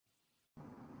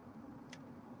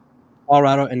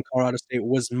Colorado and Colorado State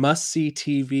was must-see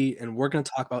TV, and we're going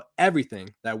to talk about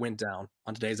everything that went down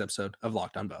on today's episode of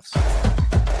Locked On Buffs.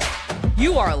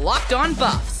 You are Locked On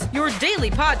Buffs, your daily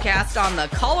podcast on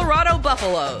the Colorado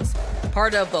Buffaloes.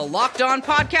 Part of the Locked On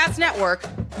Podcast Network,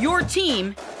 your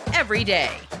team every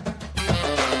day.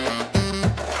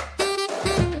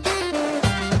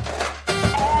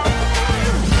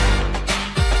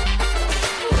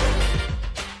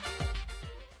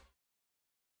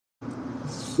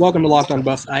 Welcome to Locked On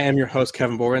Buffs. I am your host,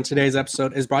 Kevin Borger, and today's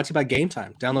episode is brought to you by Game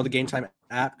Time. Download the Game Time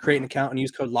app, create an account, and use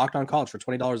code LOCKEDONCollege for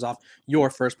 $20 off your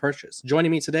first purchase.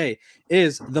 Joining me today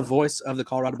is the voice of the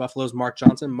Colorado Buffaloes, Mark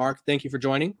Johnson. Mark, thank you for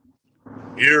joining.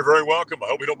 You're very welcome. I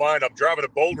hope you don't mind. I'm driving to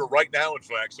Boulder right now, in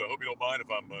fact, so I hope you don't mind if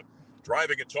I'm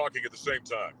driving and talking at the same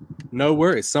time. No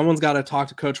worries. Someone's got to talk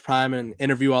to Coach Prime and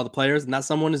interview all the players, and that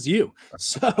someone is you.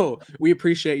 So we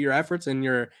appreciate your efforts and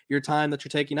your time that you're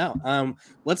taking out.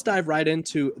 Let's dive right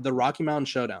into the Rocky Mountain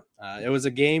Showdown. It was a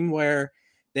game where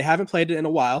they haven't played it in a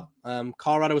while.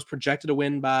 Colorado was projected to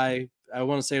win by, I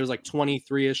want to say it was like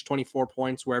 23-ish, 24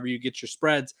 points, wherever you get your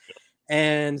spreads.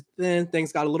 And then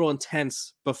things got a little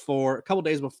intense a couple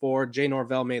days before Jay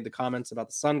Norvell made the comments about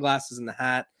the sunglasses and the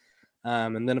hat.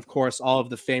 And then, of course, all of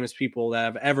the famous people that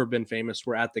have ever been famous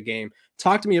were at the game.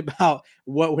 Talk to me about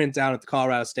what went down at the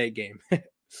Colorado State game.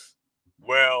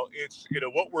 Well, it's,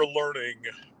 what we're learning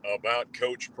about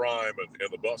Coach Prime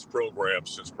and the Buffs program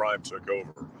since Prime took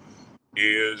over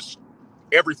is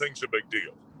everything's a big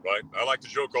deal, right? I like to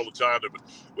joke all the time that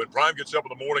when Prime gets up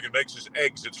in the morning and makes his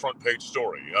eggs, it's front page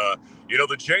story.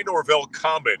 The Jay Norvell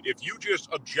comment, if you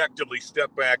just objectively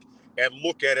step back and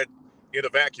look at it in a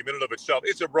vacuum in and of itself,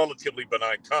 it's a relatively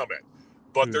benign comment.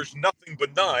 But there's nothing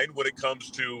benign when it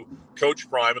comes to Coach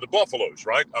Prime and the Buffaloes,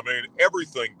 right? I mean,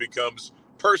 everything becomes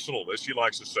personal, as he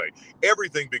likes to say.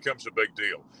 Everything becomes a big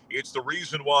deal. It's the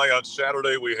reason why on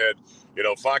Saturday we had,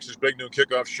 Fox's Big Noon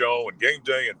Kickoff Show and Game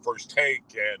Day and First Take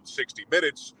and 60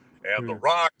 Minutes and The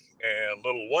Rock and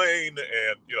Lil Wayne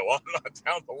and, on and on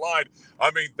down the line. I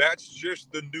mean, that's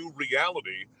just the new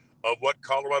reality of what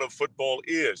Colorado football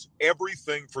is.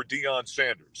 Everything for Deion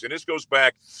Sanders. And this goes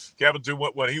back, Kevin, to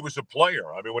when he was a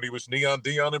player. I mean, when he was Neon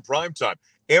Deion in primetime.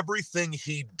 Everything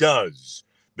he does,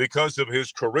 because of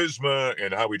his charisma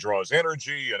and how he draws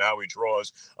energy and how he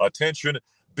draws attention,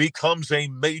 becomes a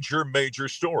major, major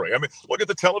story. I mean, look at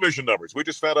the television numbers. We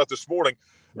just found out this morning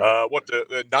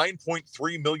the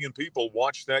 9.3 million people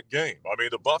watched that game. I mean,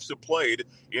 the Buffs have played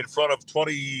in front of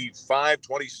 25,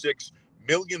 26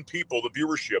 million people, the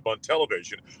viewership on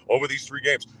television over these three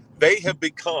games. They have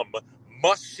become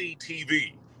must-see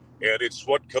TV, and it's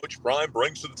what Coach Prime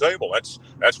brings to the table.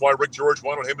 That's why Rick George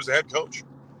wanted him as a head coach.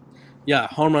 Yeah,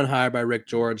 home run hire by Rick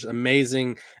George.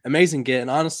 Amazing get.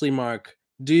 And honestly, Mark,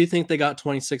 do you think they got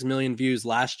 26 million views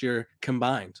last year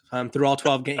combined through all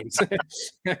 12 games?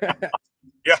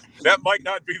 Yeah, that might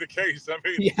not be the case. I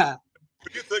mean, yeah.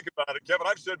 When you think about it, Kevin,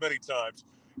 I've said many times,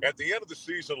 at the end of the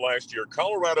season last year,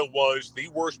 Colorado was the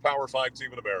worst Power 5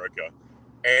 team in America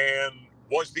and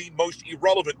was the most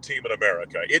irrelevant team in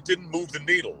America. It didn't move the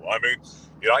needle. I mean,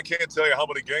 I can't tell you how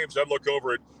many games I'd look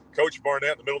over at Coach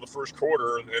Barnett in the middle of the first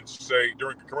quarter and say,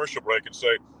 during a commercial break, and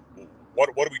say, what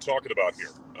are we talking about here?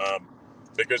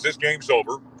 Because this game's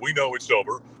over. We know it's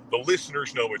over. The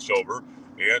listeners know it's over.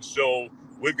 And so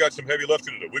we've got some heavy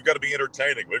lifting to do. We've got to be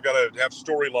entertaining. We've got to have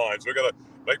storylines. We've got to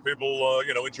make people,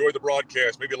 enjoy the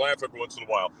broadcast, maybe laugh every once in a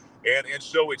while. And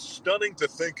so it's stunning to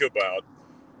think about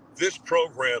this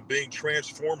program being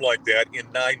transformed like that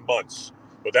in 9 months.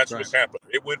 But that's what's happened.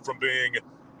 It went from being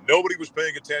nobody was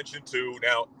paying attention to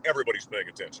now everybody's paying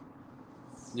attention.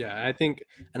 Yeah, I think,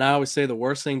 and I always say the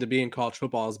worst thing to be in college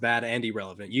football is bad and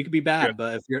irrelevant. You could be bad,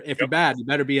 but if you're bad, you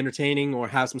better be entertaining or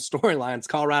have some storylines.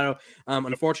 Colorado,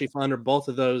 unfortunately, fell under both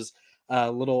of those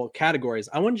little categories.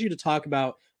 I wanted you to talk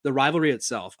about the rivalry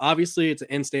itself. Obviously, it's an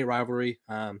in-state rivalry.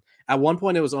 At one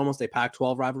point, it was almost a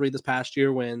Pac-12 rivalry this past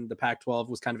year when the Pac-12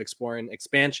 was kind of exploring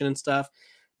expansion and stuff.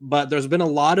 But there's been a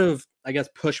lot of, I guess,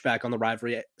 pushback on the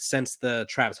rivalry since the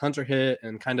Travis Hunter hit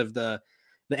and kind of the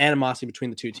animosity between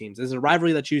the two teams. Is it a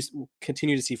rivalry that you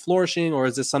continue to see flourishing, or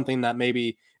is this something that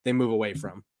maybe they move away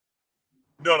from?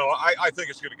 No, I think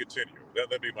it's going to continue.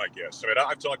 That'd be my guess. I mean,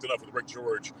 I've talked enough with Rick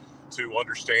George to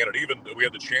understand it. Even we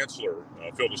had the Chancellor,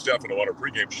 Phil DiStefano, on our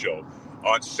pregame show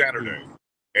on Saturday,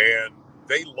 and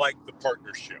they like the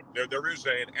partnership. There is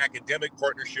an academic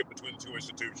partnership between the two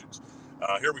institutions.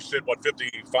 Here we sit,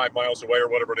 55 miles away or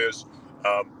whatever it is.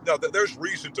 No, there's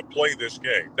reason to play this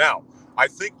game. Now, I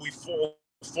think we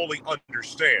fully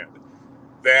understand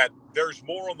that there's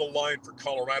more on the line for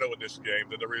Colorado in this game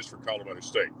than there is for Colorado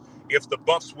State. if the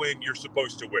Buffs win, you're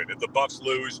supposed to win. If the Buffs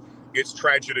lose, it's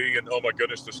tragedy and, oh my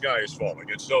goodness, the sky is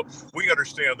falling. And so we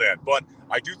understand that. But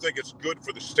I do think it's good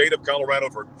for the state of Colorado,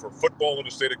 for football in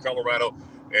the state of Colorado.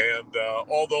 And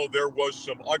although there was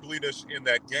some ugliness in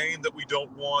that game that we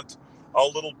don't want, a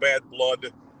little bad blood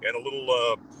and a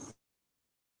little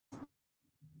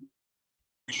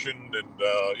and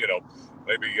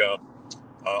maybe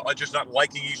just not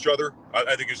liking each other,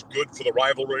 I think is good for the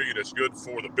rivalry, and it's good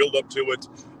for the build up to it.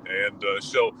 And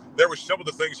so there were some of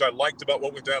the things I liked about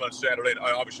what went down on Saturday, and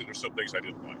obviously there's some things I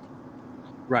didn't like.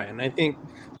 Right, and I think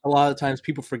a lot of times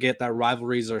people forget that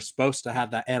rivalries are supposed to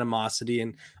have that animosity,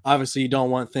 and obviously you don't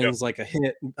want things like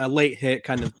a late hit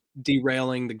kind of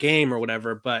derailing the game or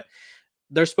whatever, but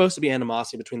there's supposed to be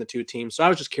animosity between the two teams. So I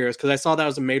was just curious because I saw that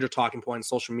was a major talking point in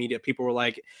social media. People were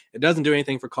like, it doesn't do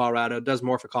anything for Colorado. It does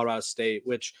more for Colorado State,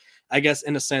 which I guess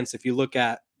in a sense, if you look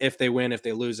at if they win, if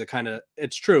they lose,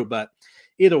 it's true. But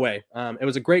either way, it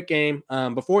was a great game.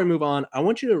 Before we move on, I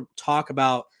want you to talk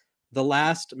about the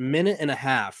last minute and a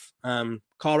half.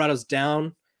 Colorado's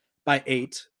down by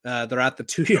 8. They're at the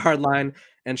 2-yard line,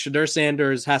 and Shedeur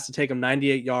Sanders has to take him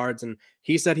 98 yards. And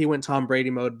he said he went Tom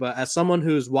Brady mode. But as someone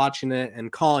who's watching it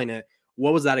and calling it,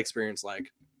 what was that experience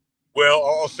like? Well,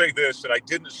 I'll say this, and I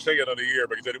didn't say it on the air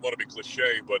because I didn't want to be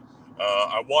cliche, but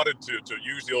I wanted to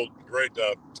use the old great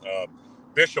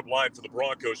Bishop line for the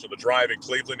Broncos on the drive in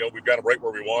Cleveland. We've got them right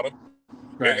where we want them.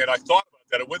 Right. And I thought about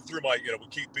that. It went through my, when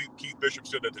Keith Bishop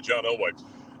said that to John Elway.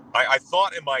 I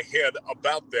thought in my head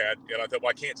about that, and I thought, well,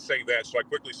 I can't say that, so I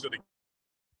quickly said,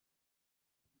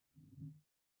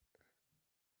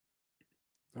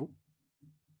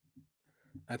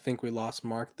 I think we lost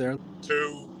Mark there.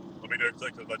 2. Let me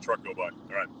think of that truck go by.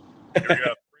 All right. Here we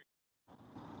go.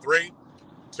 3,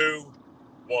 2,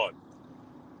 1.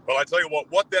 Well, I tell you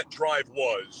what that drive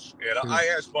was, and I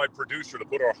asked my producer to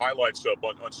put our highlights up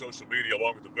on social media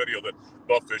along with the video that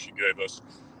Buff Fishing gave us.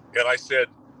 And I said,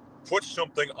 put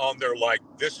something on there like,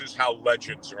 this is how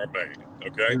legends are made,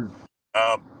 okay?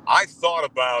 I thought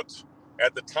about,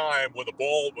 at the time when the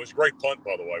ball was a great punt,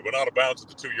 by the way, went out of bounds at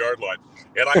the 2-yard line.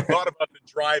 And I thought about the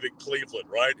drive at Cleveland,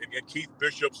 right? And Keith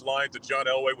Bishop's line to John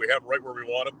Elway, we have him right where we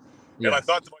want him. Yeah. And I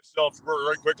thought to myself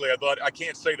very quickly, I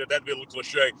can't say that'd be a little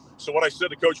cliche. So what I said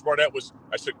to Coach Barnett was,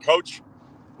 I said, Coach,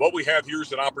 what we have here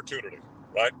is an opportunity,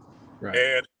 right?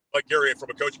 And like Gary, from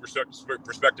a coaching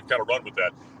perspective, kind of run with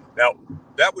that. Now,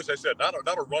 that was, I said, not a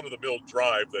run-of-the-mill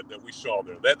drive that we saw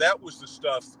there. That was the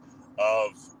stuff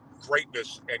of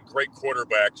greatness and great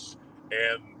quarterbacks,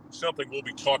 and something we'll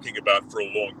be talking about for a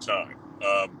long time.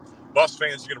 Buffs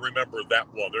fans are going to remember that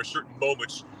one. There's certain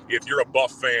moments, if you're a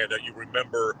Buff fan, that you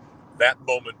remember that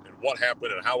moment and what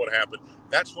happened and how it happened.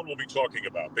 That's what we'll be talking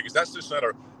about, because that's just not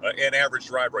an average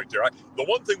drive right there. The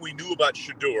one thing we knew about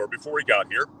Shedeur before he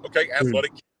got here,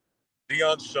 athletic,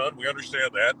 Deion's son, we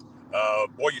understand that.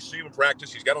 Boy, you see him in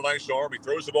practice. He's got a nice arm. He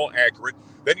throws the ball accurate.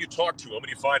 Then you talk to him and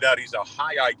you find out he's a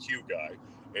high IQ guy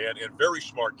and very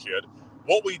smart kid.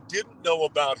 What we didn't know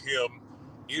about him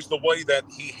is the way that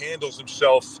he handles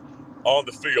himself on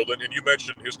the field. And you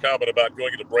mentioned his comment about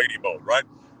going into Brady mode, right?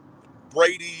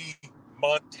 Brady,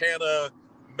 Montana,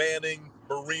 Manning,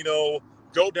 Marino,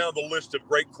 go down the list of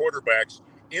great quarterbacks.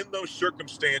 In those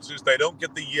circumstances, they don't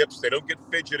get the yips, they don't get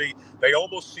fidgety, they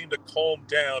almost seem to calm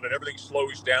down and everything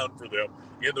slows down for them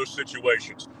in those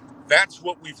situations. That's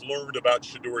what we've learned about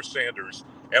Shedeur Sanders,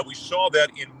 and we saw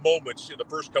that in moments in the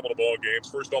first couple of ball games,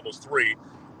 first almost 3,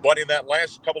 but in that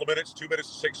last couple of minutes, 2 minutes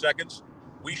and 6 seconds,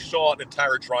 we saw an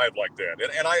entire drive like that.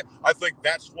 And I think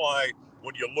that's why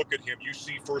when you look at him, you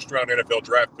see first-round NFL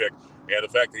draft pick and the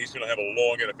fact that he's going to have a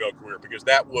long NFL career, because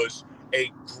that was a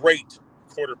great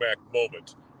quarterback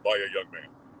moment by a young man.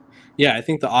 Yeah, I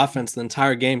think the offense, the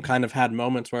entire game kind of had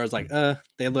moments where I was like,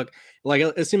 they look like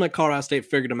it seemed like Colorado State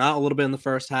figured them out a little bit in the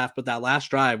first half, but that last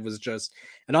drive was just,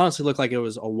 it honestly looked like it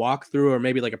was a walkthrough or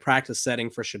maybe like a practice setting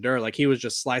for Shedeur. Like he was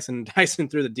just slicing and dicing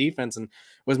through the defense and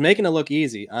was making it look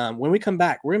easy. When we come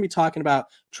back, we're going to be talking about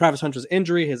Travis Hunter's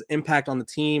injury, his impact on the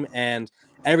team, and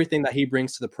everything that he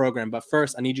brings to the program. But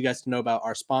first, I need you guys to know about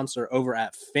our sponsor over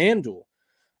at FanDuel.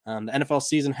 The NFL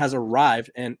season has arrived,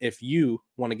 and if you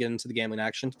want to get into the gambling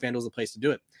action, FanDuel is the place to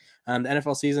do it. The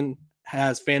NFL season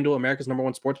has FanDuel, America's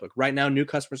 #1 sportsbook. Right now, new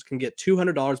customers can get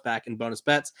 $200 back in bonus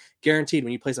bets, guaranteed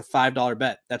when you place a $5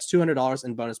 bet. That's $200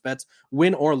 in bonus bets,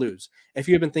 win or lose. If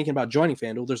you have been thinking about joining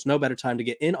FanDuel, there's no better time to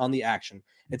get in on the action.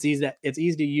 It's easy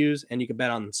to use, and you can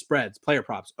bet on spreads, player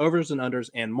props, overs and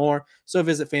unders, and more. So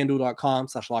visit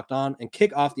FanDuel.com/lockedon and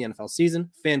kick off the NFL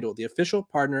season. FanDuel, the official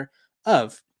partner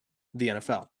of the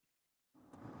NFL.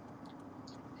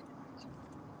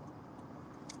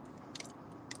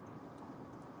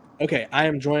 Okay, I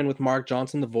am joined with Mark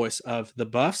Johnson, the voice of the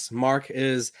Buffs. Mark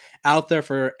is out there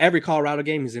for every Colorado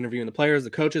game. He's interviewing the players, the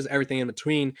coaches, everything in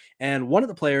between. And one of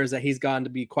the players that he's gotten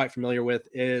to be quite familiar with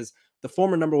is the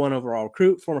former number 1 overall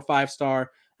recruit, former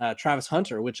 5-star Travis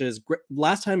Hunter, which is great.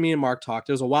 Last time me and Mark talked,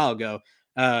 it was a while ago.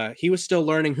 He was still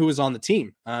learning who was on the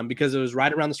team because it was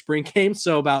right around the spring game.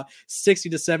 So about 60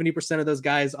 to 70% of those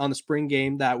guys on the spring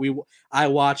game that I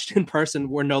watched in person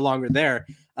were no longer there.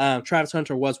 Travis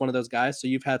Hunter was one of those guys. So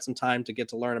you've had some time to get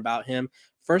to learn about him.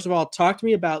 First of all, talk to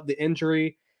me about the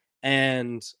injury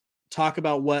and talk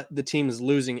about what the team is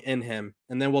losing in him.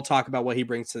 And then we'll talk about what he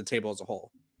brings to the table as a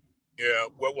whole. Yeah,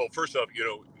 well, first off,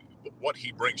 what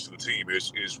he brings to the team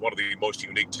is one of the most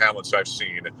unique talents I've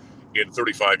seen in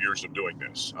 35 years of doing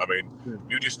this. I mean,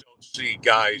 you just don't see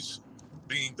guys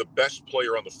being the best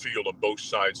player on the field on both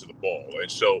sides of the ball. And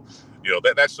so,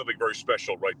 that's something very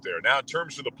special right there. Now, in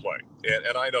terms of the play,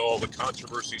 and I know all the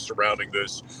controversy surrounding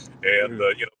this, and,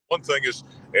 one thing is,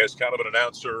 as kind of an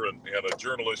announcer and a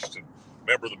journalist and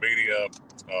member of the media,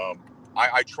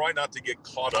 I try not to get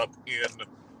caught up in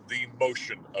the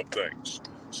motion of things.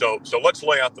 So let's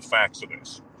lay out the facts of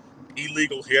this.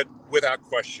 Illegal hit without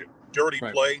question. Dirty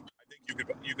play. I think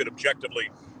you could objectively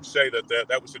say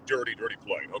that was a dirty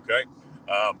play. Okay.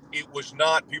 It was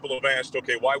not. People have asked,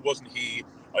 okay, why wasn't he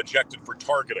ejected for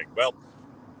targeting? Well,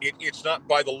 it's not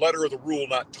by the letter of the rule,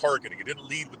 not targeting. It didn't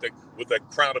lead with the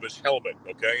crown of his helmet.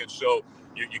 Okay, and so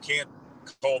you can't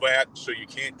call that. So you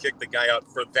can't kick the guy out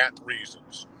for that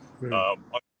reasons. Under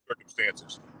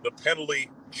circumstances, the penalty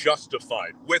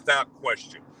justified without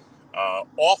question.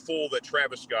 Awful that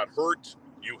Travis got hurt.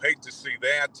 You hate to see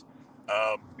that.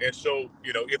 And so,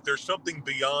 if there's something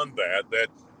beyond that,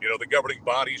 the governing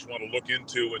bodies want to look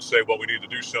into and say, well, we need to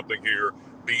do something here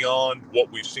beyond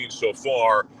what we've seen so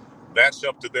far, that's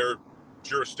up to their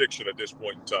jurisdiction at this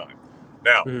point in time.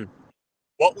 Now,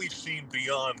 what we've seen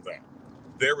beyond that,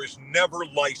 there is never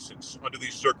license under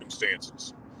these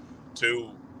circumstances to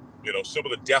some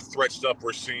of the death threat stuff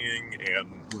we're seeing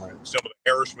and some of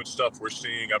the harassment stuff we're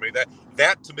seeing. I mean,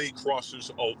 that to me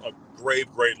crosses a grave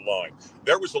line.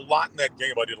 There was a lot in that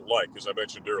game I didn't like, as I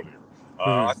mentioned earlier.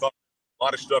 I thought a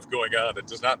lot of stuff going on that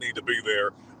does not need to be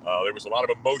there. There was a lot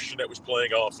of emotion that was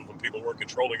playing off of when people weren't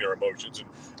controlling their emotions.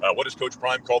 And what does Coach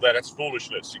Prime call that? That's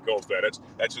foolishness. He calls that.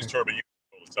 That's his term he uses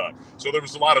all the time. So there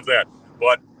was a lot of that.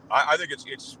 But I think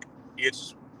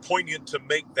it's poignant to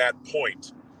make that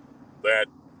point that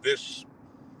this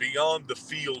beyond the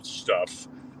field stuff,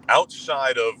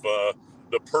 outside of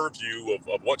the purview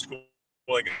of what's going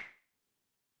on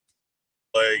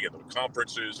and the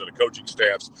conferences and the coaching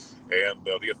staffs and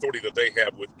the authority that they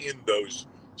have within those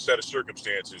set of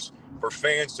circumstances, for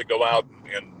fans to go out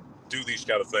and do these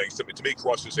kind of things, to me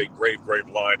crosses a grave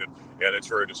line, and it's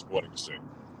very disappointing to see.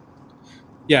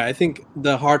 Yeah, I think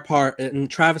the hard part, and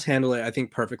Travis handled it, I think,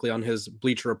 perfectly on his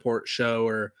Bleacher Report show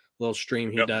or little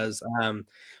stream he does,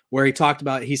 where he talked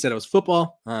about, he said it was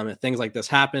football, and things like this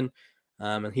happen,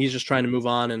 and he's just trying to move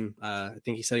on, and I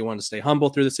think he said he wanted to stay humble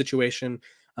through the situation.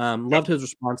 Loved his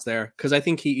response there, because I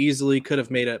think he easily could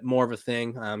have made it more of a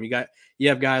thing. You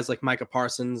have guys like Micah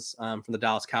Parsons from the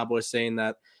Dallas Cowboys saying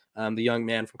that the young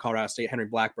man from Colorado State, Henry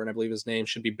Blackburn, I believe his name,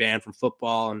 should be banned from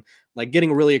football, and like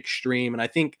getting really extreme. And I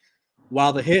think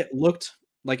while the hit looked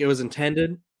like it was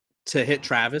intended to hit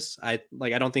Travis, I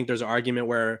don't think there's an argument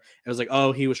where it was like,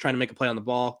 oh, he was trying to make a play on the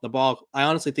ball. I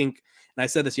honestly think, and I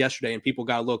said this yesterday and people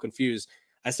got a little confused,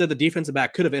 I said the defensive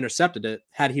back could have intercepted it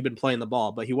had he been playing the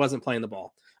ball, but he wasn't playing the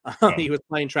ball. He was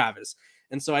playing Travis.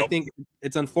 And so I think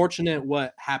it's unfortunate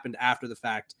what happened after the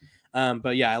fact.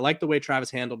 But yeah, I like the way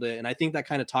Travis handled it. And I think that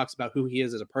kind of talks about who he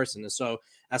is as a person. And so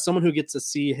as someone who gets to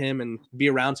see him and be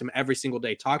around him every single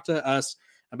day, talk to us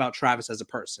about Travis as a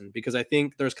person, because I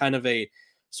think there's kind of a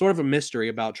sort of a mystery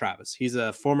about Travis. He's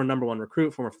a former number 1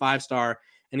 recruit, former 5-star,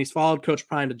 and he's followed Coach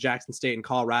Prime to Jackson State and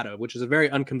Colorado, which is a very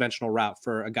unconventional route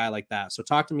for a guy like that. So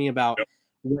talk to me about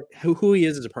who he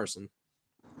is as a person.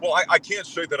 Well, I can't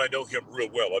say that I know him real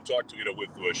well. I've talked to,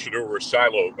 with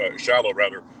Shiloh,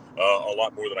 a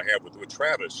lot more than I have with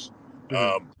Travis.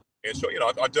 And so,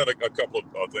 I've done a couple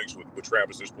of things with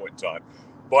Travis at this point in time.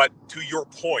 But to your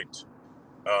point,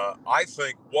 I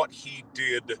think what he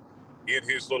did in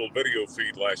his little video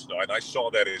feed last night, I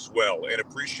saw that as well, and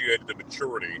appreciated the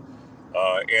maturity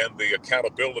and the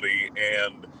accountability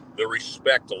and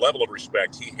the level of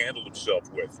respect he handled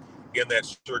himself with in that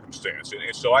circumstance.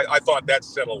 And so I thought that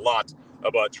said a lot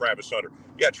about Travis Hunter.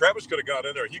 Yeah, Travis could have gone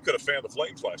in there. He could have fanned the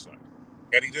flames last night,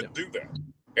 and he didn't do that.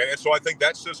 And so I think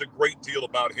that says a great deal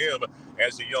about him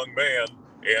as a young man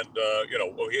and,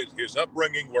 his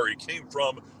upbringing, where he came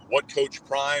from, what Coach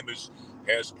Prime is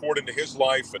has poured into his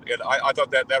life, and I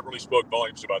thought that really spoke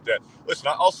volumes about that. Listen,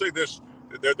 I'll say this: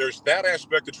 there's that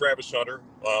aspect of Travis Hunter.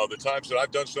 The times that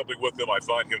I've done something with him, I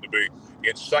find him to be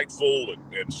insightful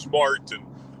and smart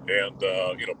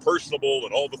and personable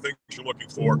and all the things you're looking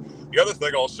for. The other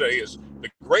thing I'll say is the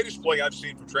greatest play I've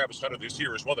seen from Travis Hunter this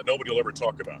year is one that nobody will ever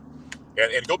talk about.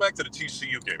 And go back to the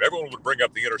TCU game. Everyone would bring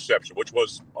up the interception, which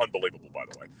was unbelievable, by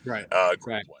the way. Right.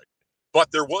 Great play. But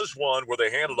there was one where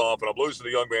they handed off, and I'm losing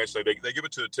the young man. So they give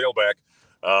it to the tailback,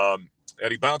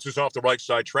 and he bounces off the right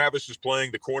side. Travis is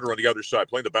playing the corner on the other side,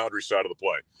 playing the boundary side of the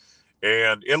play.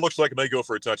 And it looks like it may go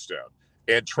for a touchdown.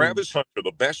 And Travis Hunter,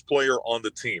 the best player on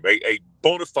the team, a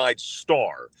bona fide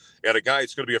star, and a guy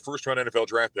that's going to be a first-round NFL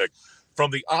draft pick,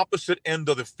 from the opposite end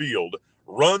of the field,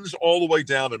 runs all the way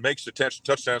down and makes the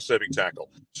touchdown-saving tackle.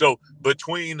 So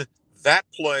between that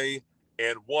play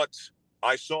and what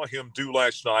I saw him do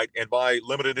last night, and my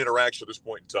limited interaction at this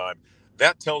point in time,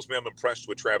 that tells me I'm impressed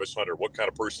with Travis Hunter, what kind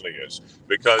of person he is,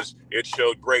 because it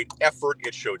showed great effort.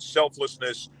 It showed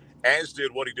selflessness, as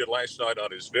did what he did last night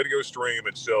on his video stream.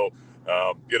 And so,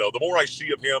 the more I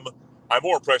see of him, I'm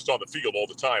more impressed on the field all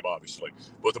the time, obviously.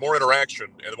 But the more interaction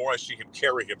and the more I see him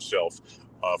carry himself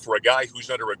for a guy who's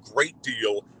under a great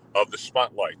deal of the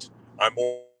spotlight, I'm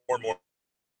more and more.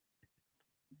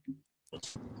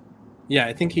 Yeah,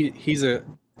 I think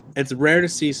it's rare to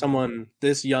see someone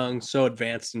this young so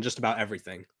advanced in just about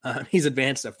everything. He's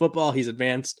advanced at football. He's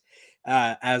advanced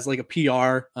as like a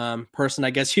PR person,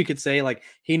 I guess you could say. Like,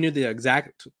 he knew the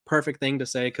exact perfect thing to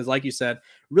say, because like you said,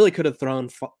 really could have thrown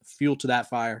fuel to that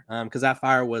fire, because that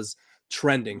fire was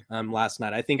trending last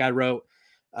night. I think I wrote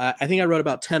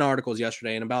about 10 articles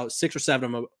yesterday, and about 6 or 7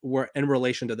 of them were in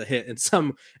relation to the hit in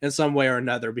some way or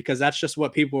another, because that's just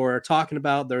what people were talking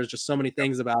about. There's just so many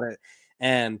things about it,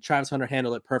 and Travis Hunter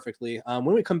handled it perfectly.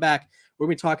 When we come back, we're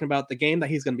going to be talking about the game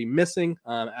that he's going to be missing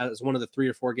as one of the 3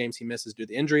 or 4 games he misses due to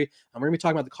the injury. We're going to be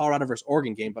talking about the Colorado versus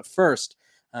Oregon game. But first,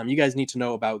 you guys need to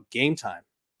know about Game Time.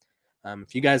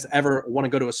 If you guys ever want to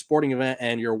go to a sporting event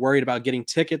and you're worried about getting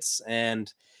tickets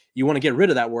and you want to get rid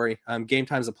of that worry, Game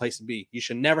Time is a place to be. You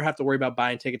should never have to worry about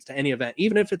buying tickets to any event,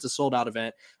 even if it's a sold-out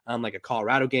event, like a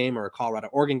Colorado game or a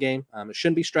Colorado-Oregon game. It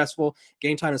shouldn't be stressful.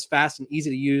 Game Time is fast and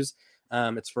easy to use.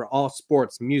 It's for all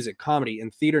sports, music, comedy,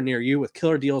 and theater near you, with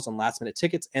killer deals on last-minute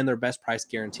tickets and their best price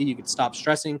guarantee. You can stop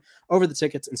stressing over the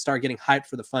tickets and start getting hyped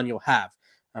for the fun you'll have.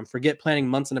 Forget planning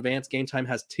months in advance. Game Time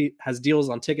has deals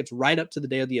on tickets right up to the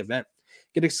day of the event.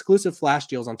 Get exclusive flash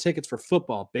deals on tickets for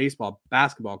football, baseball,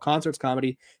 basketball, concerts,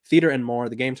 comedy, theater, and more.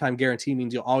 The Game Time guarantee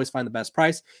means you'll always find the best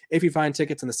price. If you find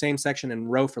tickets in the same section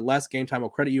and row for less, Game Time will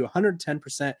credit you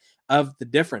 110% of the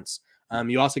difference.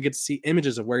 You also get to see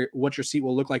images of what your seat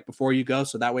will look like before you go,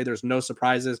 so that way there's no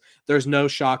surprises. There's no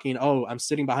shocking, oh, I'm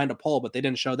sitting behind a pole, but they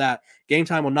didn't show that. Game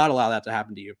Time will not allow that to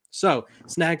happen to you. So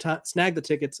snag the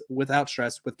tickets without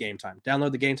stress with Game Time.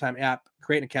 Download the Game Time app,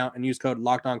 create an account, and use code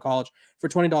LOCKEDONCollege for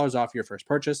 $20 off your first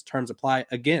purchase. Terms apply.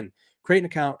 Again, create an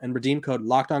account and redeem code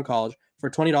LOCKEDONCollege for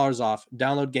 $20 off.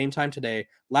 Download Game Time today.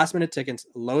 Last minute tickets,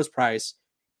 lowest price,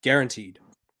 guaranteed.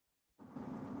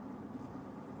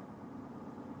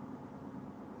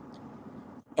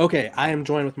 Okay, I am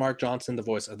joined with Mark Johnson, the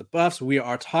voice of the Buffs. We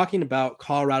are talking about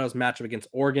Colorado's matchup against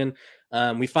Oregon.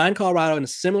 We find Colorado in a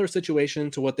similar situation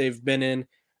to what they've been in.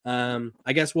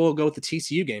 I guess we'll go with the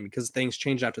TCU game because things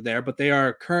changed after there. But they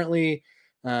are currently,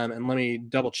 and let me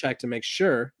double check to make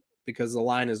sure, because the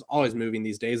line is always moving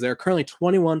these days. They're currently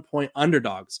 21-point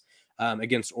underdogs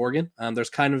against Oregon. There's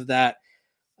kind of that,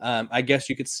 I guess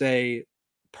you could say,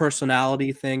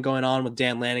 personality thing going on with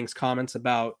Dan Lanning's comments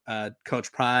about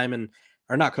Coach Prime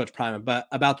or not Coach Prime, but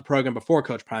about the program before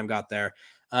Coach Prime got there.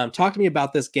 Talk to me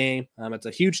about this game. It's a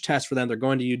huge test for them. They're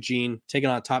going to Eugene, taking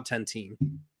on a top 10 team.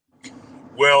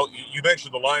 Well, you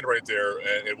mentioned the line right there,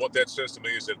 and what that says to me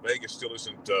is that Vegas still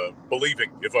isn't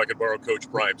believing, if I could borrow Coach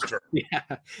Prime's term. Yeah.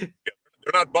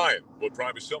 They're not buying what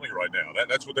Prime is selling right now.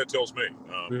 That's what that tells me.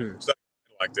 It's not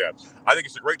like that. I think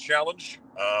it's a great challenge.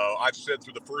 I've said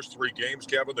through the first 3 games,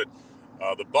 Kevin, that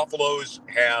the Buffaloes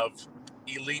have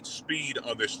elite speed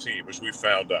on this team, as we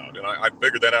found out, and I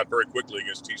figured that out very quickly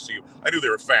against TCU. I knew they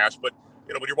were fast, but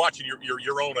when you're watching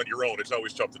your own on your own, it's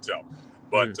always tough to tell.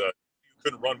 But you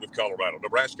couldn't run with Colorado.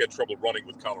 Nebraska had trouble running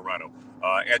with Colorado.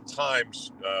 At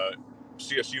times,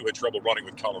 CSU had trouble running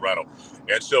with Colorado,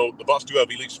 and so the Buffs do have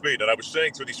elite speed. And I was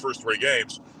saying through these first 3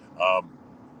 games,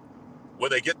 when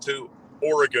they get to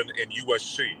Oregon and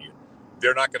USC,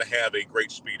 they're not going to have a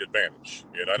great speed advantage.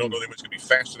 And I don't know that it's going to be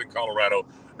faster than Colorado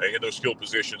in those skill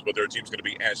positions, but their team's going to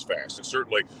be as fast. And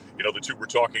certainly, the 2 we're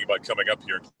talking about coming up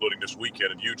here, including this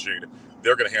weekend in Eugene,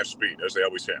 they're going to have speed, as they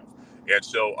always have. And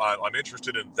so I'm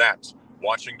interested in that,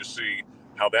 watching to see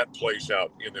how that plays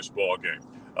out in this ball game.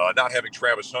 Not having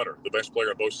Travis Hunter, the best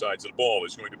player on both sides of the ball,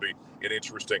 is going to be an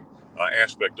interesting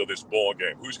aspect of this ball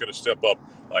game. Who's going to step up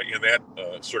in that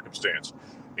circumstance?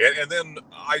 And then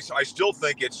I still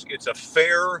think it's a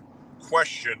fair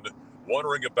question,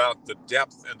 wondering about the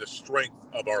depth and the strength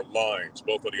of our lines,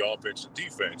 both on the offense and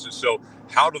defense. And so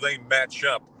how do they match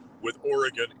up with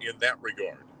Oregon in that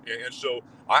regard? And so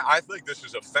I think this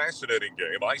is a fascinating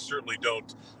game. I certainly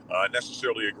don't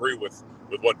necessarily agree with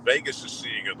what Vegas is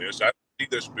seeing in this. I see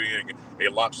this being a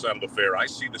lopsided affair. I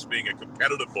see this being a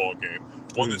competitive ball game,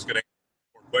 one that's going to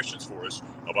have more questions for us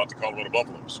about the Colorado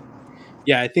Buffaloes.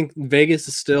 Yeah, I think Vegas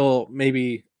is still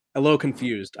maybe a little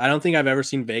confused. I don't think I've ever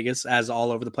seen Vegas as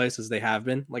all over the place as they have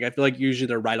been. Like, I feel like usually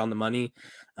they're right on the money,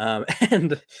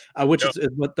 and which is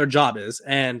what their job is.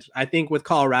 And I think with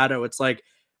Colorado, it's like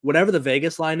whatever the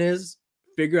Vegas line is,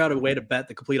 figure out a way to bet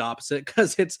the complete opposite,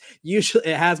 because it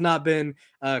has not been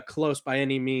close by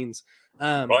any means.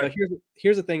 But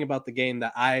here's the thing about the game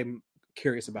that I'm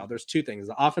curious about. There's two things: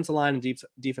 the offensive line and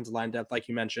defensive line depth, like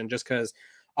you mentioned, just because.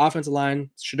 Offensive line,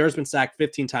 Shedur's been sacked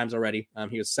 15 times already.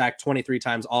 He was sacked 23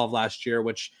 times all of last year,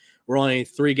 which we're only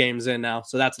 3 games in now,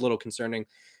 so that's a little concerning.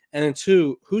 And then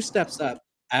 2, who steps up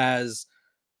as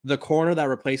the corner that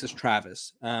replaces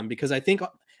Travis? Because I think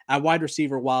at wide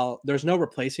receiver, while there's no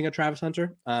replacing a Travis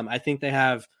Hunter, I think they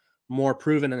have more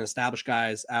proven and established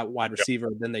guys at wide receiver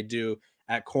than they do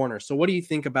at corner. So what do you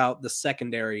think about the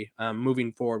secondary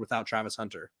moving forward without Travis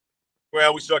Hunter?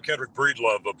 Well, we saw Kendrick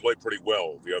Breedlove play pretty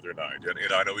well the other night,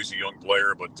 and I know he's a young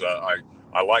player, but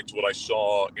I liked what I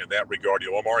saw in that regard.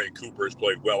 Amari Cooper has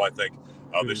played well, I think,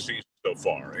 this season so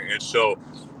far, and so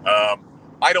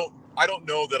I don't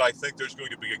know that I think there's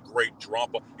going to be a great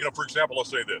drop off. For example, I'll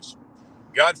say this: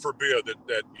 God forbid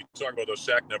that you talk about those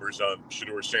sack numbers on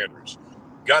Shedeur Sanders.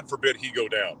 God forbid he go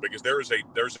down, because there's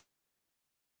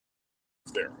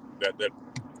there that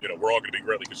we're all going to be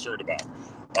greatly concerned about.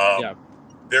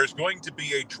 There's going to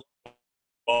be a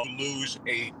drop lose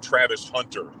a Travis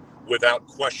Hunter without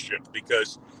question,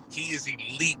 because he is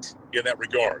elite in that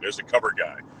regard as a cover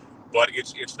guy. But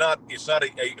it's not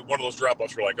a one of those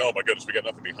drop-offs where, like, oh my goodness, we got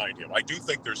nothing behind him. I do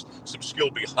think there's some skill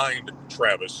behind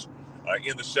Travis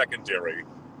in the secondary,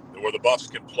 where the Buffs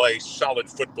can play solid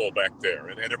football back there.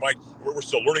 And we're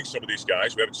still learning some of these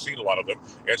guys. We haven't seen a lot of them.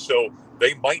 And so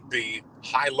they might be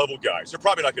high-level guys. They're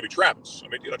probably not going to be Travis. I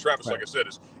mean, Travis, right, like I said,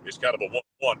 is kind of a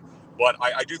 1-1. But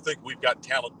I do think we've got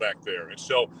talent back there. And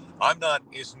so I'm not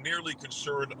as nearly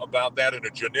concerned about that in a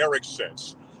generic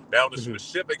sense. Now, in a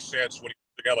specific sense, when you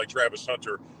have a guy like Travis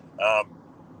Hunter,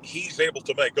 he's able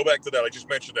to go back to that. I just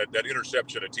mentioned that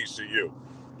interception at TCU.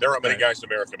 There aren't many guys in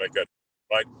America make that,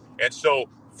 right? And so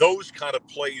those kind of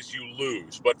plays you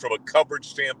lose. But from a coverage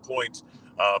standpoint,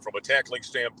 from a tackling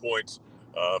standpoint,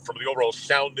 from the overall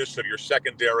soundness of your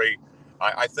secondary,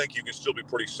 I think you can still be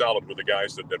pretty solid with the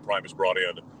guys that Prime has brought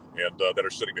in and that are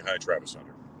sitting behind Travis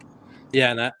Hunter.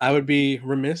 Yeah, and I would be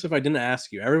remiss if I didn't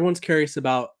ask you. Everyone's curious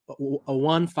about a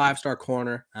 5-star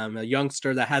corner, a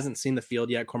youngster that hasn't seen the field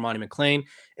yet, Cormani McClain.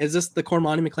 Is this the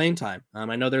Cormani McClain time?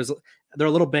 I know they're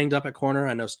a little banged up at corner.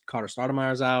 I know Carter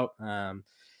Stoudemire's out.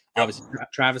 Obviously,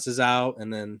 Travis is out,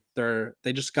 and then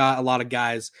they just got a lot of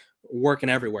guys working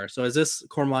everywhere. So is this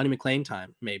Cormani McClain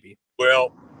time, maybe?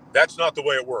 Well, that's not the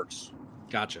way it works.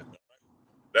 Gotcha.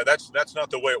 That's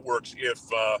not the way it works.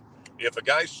 If a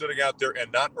guy's sitting out there and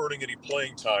not earning any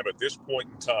playing time at this point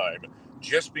in time,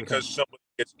 just because somebody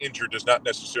gets injured does not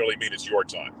necessarily mean it's your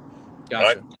time.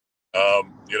 Gotcha.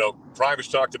 Right? Prime has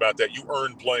talked about that. You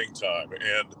earn playing time.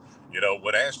 And,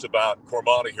 when asked about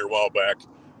Cormani here a while back,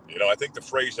 I think the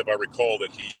phrase, if I recall,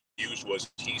 that he used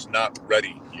was, he's not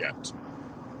ready yet.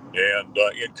 And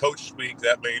in coach speak,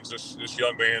 that means this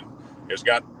young man has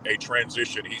got a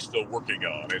transition he's still working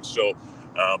on. And so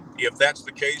if that's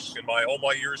the case, in all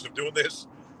my years of doing this,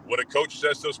 when a coach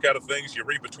says those kind of things, you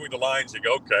read between the lines, you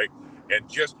go, okay. And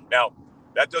just now,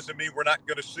 that doesn't mean we're not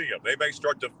going to see him. They may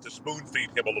start to spoon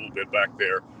feed him a little bit back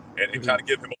there and kind of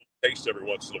give him a little taste every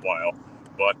once in a while.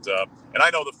 But and I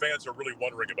know the fans are really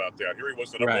wondering about that. Here he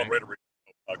was the number one rated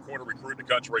corner recruit in the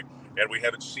country, and we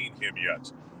haven't seen him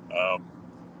yet.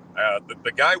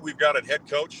 The guy we've got at head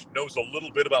coach knows a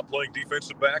little bit about playing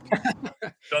defensive back,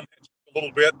 done a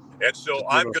little bit, and so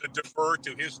I'm going to defer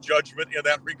to his judgment in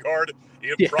that regard.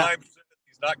 If Prime says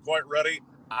he's not quite ready,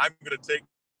 I'm going to take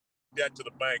that to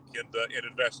the bank and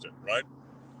invest it, right?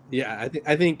 Yeah,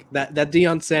 I think that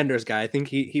Deion Sanders guy, I think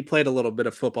he played a little bit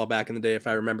of football back in the day, if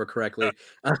I remember correctly.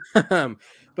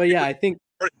 But yeah, I think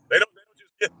they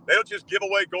don't just give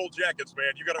away gold jackets,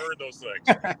 man. You got to earn those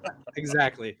things.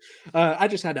 Exactly. I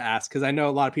just had to ask because I know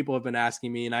a lot of people have been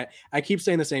asking me, and I keep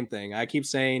saying the same thing. I keep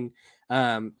saying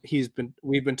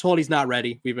We've been told he's not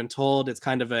ready. We've been told it's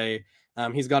kind of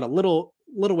he's got a little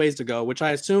ways to go, which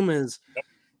I assume is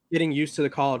getting used to the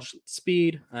college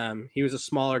speed. He was a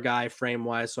smaller guy frame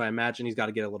wise, so I imagine he's got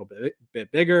to get a little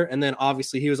bit bigger. And then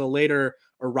obviously he was a later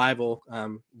arrival,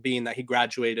 being that he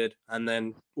graduated and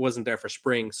then wasn't there for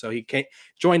spring, so he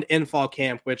joined in fall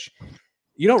camp, which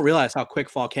you don't realize how quick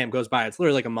fall camp goes by. It's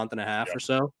literally like a month and a half or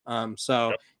so.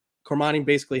 So Cormani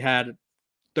basically had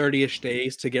 30-ish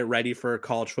days to get ready for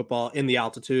college football in the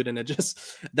altitude, and it just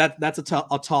that's a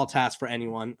tall task for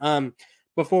anyone.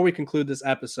 Before we conclude this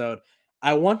episode,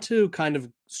 I want to kind of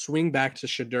swing back to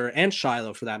Shedeur and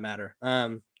Shiloh for that matter.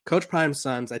 Coach Prime's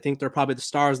sons, I think they're probably the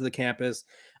stars of the campus.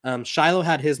 Shiloh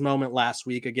had his moment last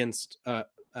week against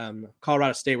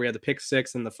Colorado State, where he had the pick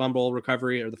six and the fumble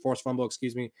recovery, or the forced fumble,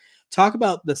 excuse me. Talk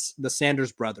about the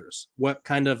Sanders brothers, what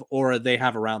kind of aura they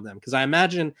have around them, because I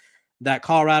imagine that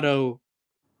Colorado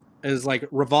is like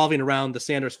revolving around the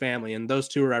Sanders family, and those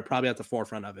two are probably at the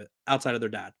forefront of it, outside of their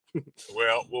dad.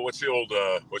 well, what's the old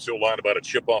line about a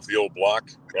chip off the old block,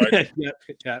 right?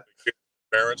 Yeah.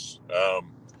 Parents,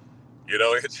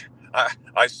 it's.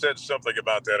 I said something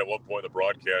about that at one point in the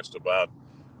broadcast about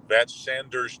that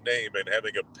Sanders name and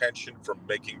having a penchant for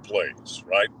making plays,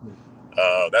 right?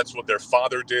 That's what their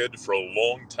father did for a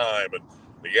long time in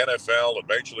the NFL and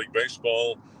Major League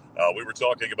Baseball. We were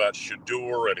talking about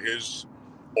Shedeur and his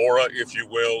aura, if you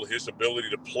will, his ability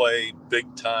to play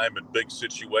big time in big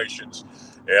situations.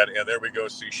 And there we go,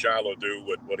 see Shiloh do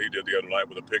what he did the other night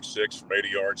with a pick six from 80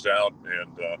 yards out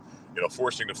and,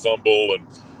 forcing the fumble. And,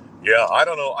 yeah, I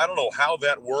don't know how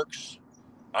that works.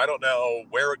 I don't know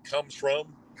where it comes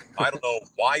from. I don't know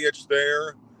why it's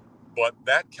there. But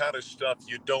that kind of stuff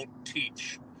you don't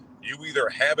teach. You either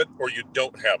have it or you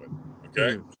don't have it,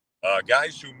 okay?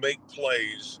 Guys who make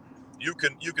plays, you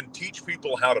can teach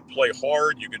people how to play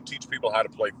hard. You can teach people how to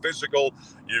play physical.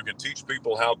 You can teach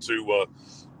people how to,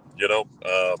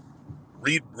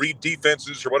 read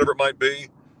defenses or whatever it might be.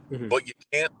 Mm-hmm. But you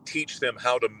can't teach them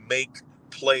how to make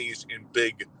plays in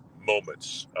big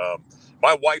moments.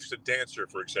 My wife's a dancer,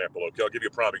 for example. Okay, I'll give you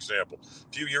a prime example.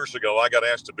 A few years ago, I got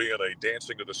asked to be in a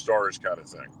Dancing to the Stars kind of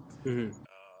thing. Mm-hmm.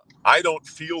 I don't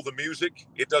feel the music.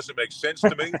 It doesn't make sense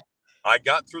to me. I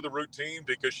got through the routine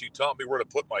because she taught me where to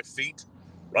put my feet,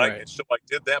 right? And so I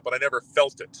did that, but I never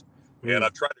felt it. And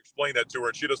I've tried to explain that to her,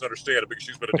 and she doesn't understand it because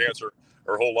she's been a dancer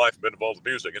her whole life and been involved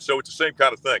in music. And so it's the same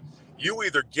kind of thing. You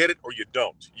either get it or you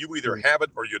don't. You either have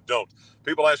it or you don't.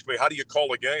 People ask me, how do you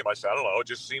call a game? I say, I don't know. It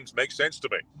just makes sense to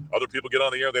me. Other people get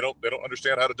on the air. They don't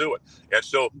understand how to do it. And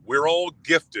so we're all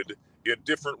gifted in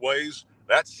different ways.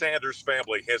 That Sanders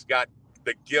family has got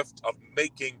the gift of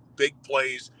making big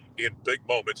plays in big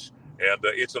moments. And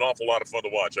it's an awful lot of fun to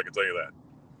watch. I can tell you that.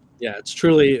 Yeah, it's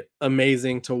truly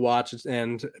amazing to watch,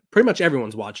 and pretty much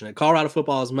everyone's watching it. Colorado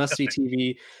football is must-see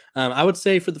TV. I would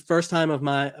say for the first time of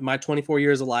my 24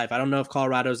 years of life, I don't know if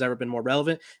Colorado's ever been more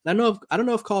relevant. And I don't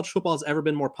know if college football has ever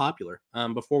been more popular.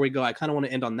 Before we go, I kind of want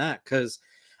to end on that because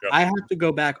I have to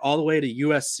go back all the way to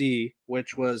USC,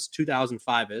 which was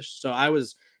 2005-ish. So I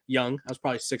was young. I was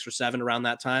probably 6 or 7 around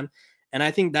that time. And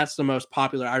I think that's the most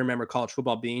popular I remember college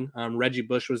football being. Reggie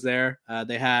Bush was there.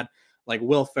 They had like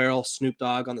Will Ferrell, Snoop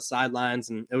Dogg on the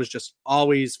sidelines, and it was just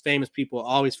always famous people.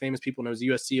 And it was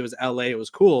USC, it was LA, it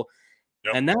was cool.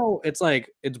 Yep. And now it's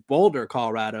Boulder,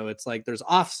 Colorado. It's like there's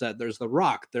Offset, there's The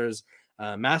Rock, there's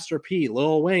Master P,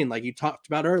 Lil Wayne, like you talked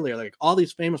about earlier. Like all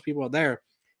these famous people are there.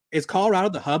 Is Colorado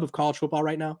the hub of college football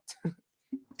right now?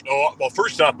 Oh, well,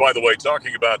 first off, by the way,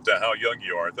 talking about how young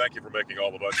you are, thank you for making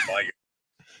all of us my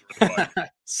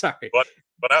Sorry.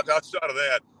 But outside of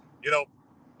that,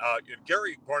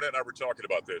 Gary Barnett and I were talking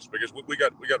about this because we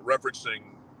got referencing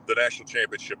the national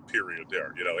championship period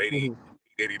there, 80,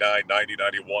 89, 90,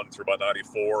 91 through about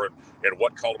 94 and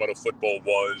what Colorado football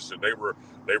was. And they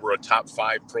were a top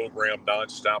 5 program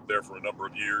nonstop there for a number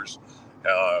of years,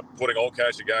 putting all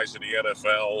kinds of guys in the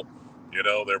NFL.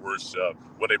 There was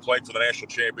when they played for the national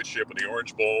championship in the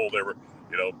Orange Bowl, there were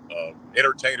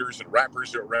entertainers and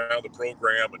rappers around the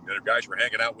program, and their guys were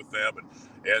hanging out with them,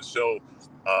 and so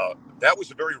that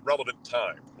was a very relevant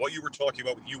time. What you were talking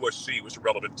about with USC was a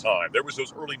relevant time. There was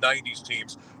those early 90s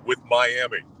teams with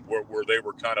Miami where they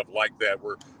were kind of like that,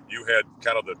 where you had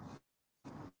kind of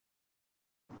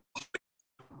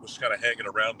was kind of hanging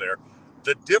around there.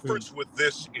 The difference with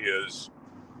this is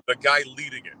the guy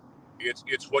leading it.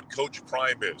 It's what Coach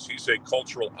Prime is. He's a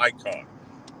cultural icon,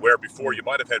 where before you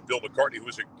might have had Bill McCartney, who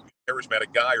was a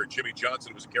charismatic guy, or Jimmy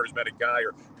Johnson, who was a charismatic guy,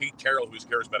 or Pete Carroll, who was a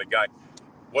charismatic guy.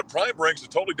 What Prime brings is a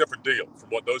totally different deal from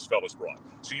what those fellas brought.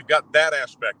 So you've got that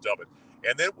aspect of it.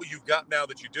 And then what you've got now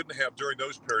that you didn't have during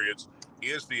those periods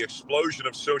is the explosion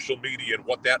of social media and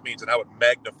what that means and how it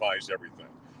magnifies everything.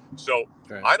 So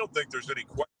Right. I don't think there's any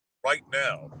question right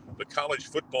now. The college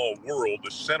football world,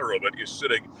 the center of it, is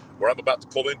sitting where I'm about to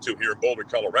pull into here in Boulder,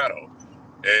 Colorado.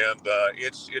 And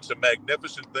it's a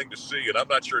magnificent thing to see, and I'm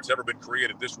not sure it's ever been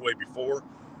created this way before.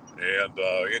 And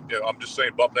I'm just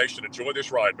saying, Buff Nation, enjoy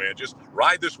this ride, man. Just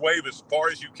ride this wave as far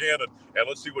as you can, and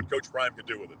let's see what Coach Prime can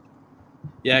do with it.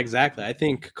 Yeah, exactly. I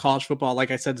think college football,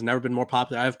 like I said, has never been more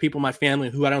popular. I have people in my family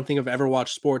who I don't think have ever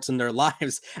watched sports in their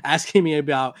lives asking me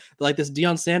about like this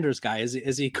Deion Sanders guy.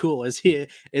 Is he cool? Is he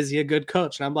a good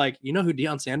coach? And I'm like, you know who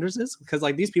Deion Sanders is? Because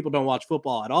like these people don't watch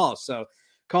football at all. So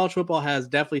college football has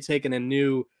definitely taken a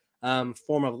new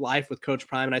form of life with Coach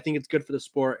Prime, and I think it's good for the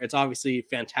sport. It's obviously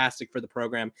fantastic for the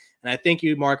program. And I thank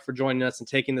you, Mark, for joining us and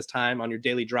taking this time on your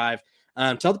daily drive.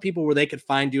 Tell the people where they could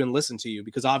find you and listen to you,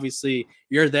 because obviously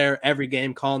you're there every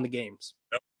game calling the games.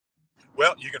 Yep.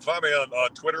 Well, you can find me on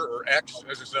Twitter, or X,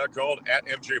 as it's now called, at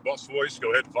MJ Bus Voice.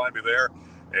 Go ahead and find me there.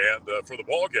 And for the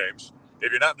ball games,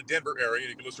 if you're not in the Denver area,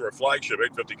 you can listen to our flagship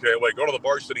 850 KOA. Go to the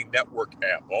Varsity Network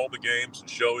app. All the games and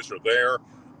shows are there.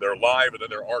 They're live, and then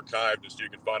they're archived, and so you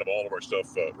can find all of our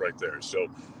stuff right there. So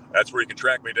that's where you can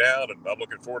track me down, and I'm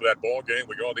looking forward to that ball game.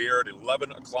 We go on the air at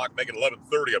 11 o'clock, make it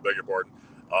 11:30, I beg your pardon,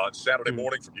 on Saturday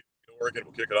morning from Oregon.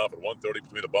 We'll kick it off at 1:30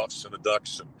 between the Buffs and the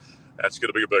Ducks, and that's going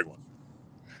to be a big one.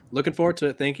 Looking forward to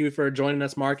it. Thank you for joining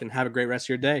us, Mark, and have a great rest of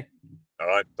your day. All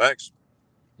right, thanks.